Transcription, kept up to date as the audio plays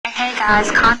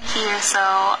guys, Connie here. So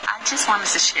I just wanted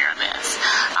to share this.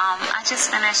 I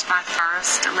just finished my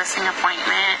first listing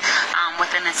appointment with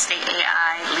an estate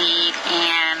AI lead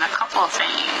and a couple of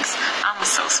things. I'm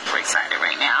so super excited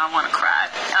right now. I want to cry.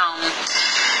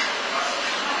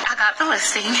 I got the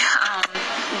listing.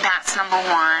 That's number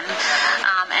one.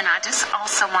 And I just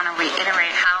also want to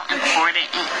reiterate how important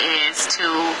it is to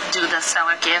do the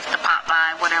seller gift, the pop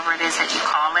by, whatever it is that you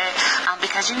call it,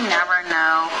 because you never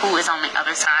know who is on the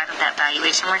other side of that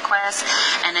valuation request.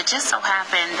 And it just so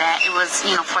happened that it was,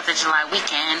 4th of July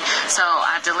weekend. So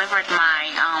I delivered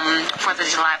my 4th of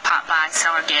July pop by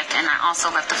seller gift, and I also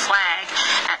left a flag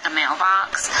at the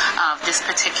mailbox of this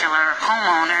particular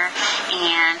homeowner.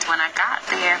 And when I got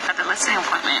there for the listing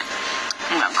appointment,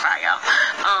 I'm gonna cry, y'all.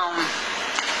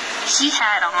 He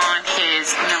had on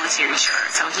his military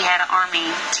shirt. So he had an Army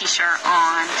t-shirt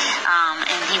on,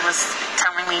 and he was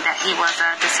telling me that he was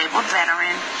a disabled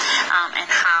veteran, and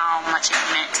how much it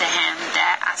meant to him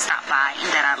that I stopped by and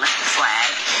that I left the flag.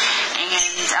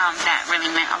 And that really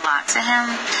meant a lot to him.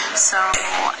 So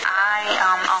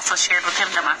I also shared with him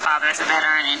that my father is a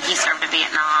veteran and he served in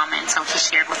Vietnam, and so he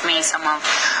shared with me some of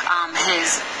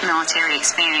his military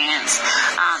experience.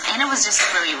 And it was just a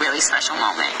really, really special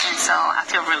moment. And so I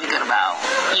feel really good about,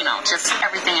 just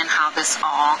everything and how this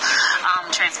all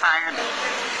transpired.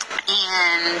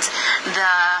 And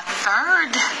the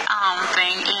third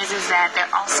thing is that they're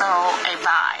also a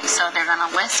buy. So they're going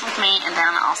to list with me, and then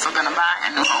I'm also going to buy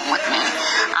a new home with me.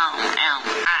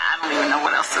 I don't even know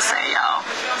what else to say, y'all.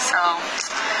 So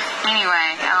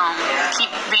anyway,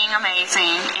 keep being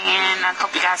amazing, and I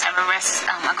hope you guys have a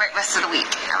great rest of the week.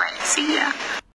 All right, see ya.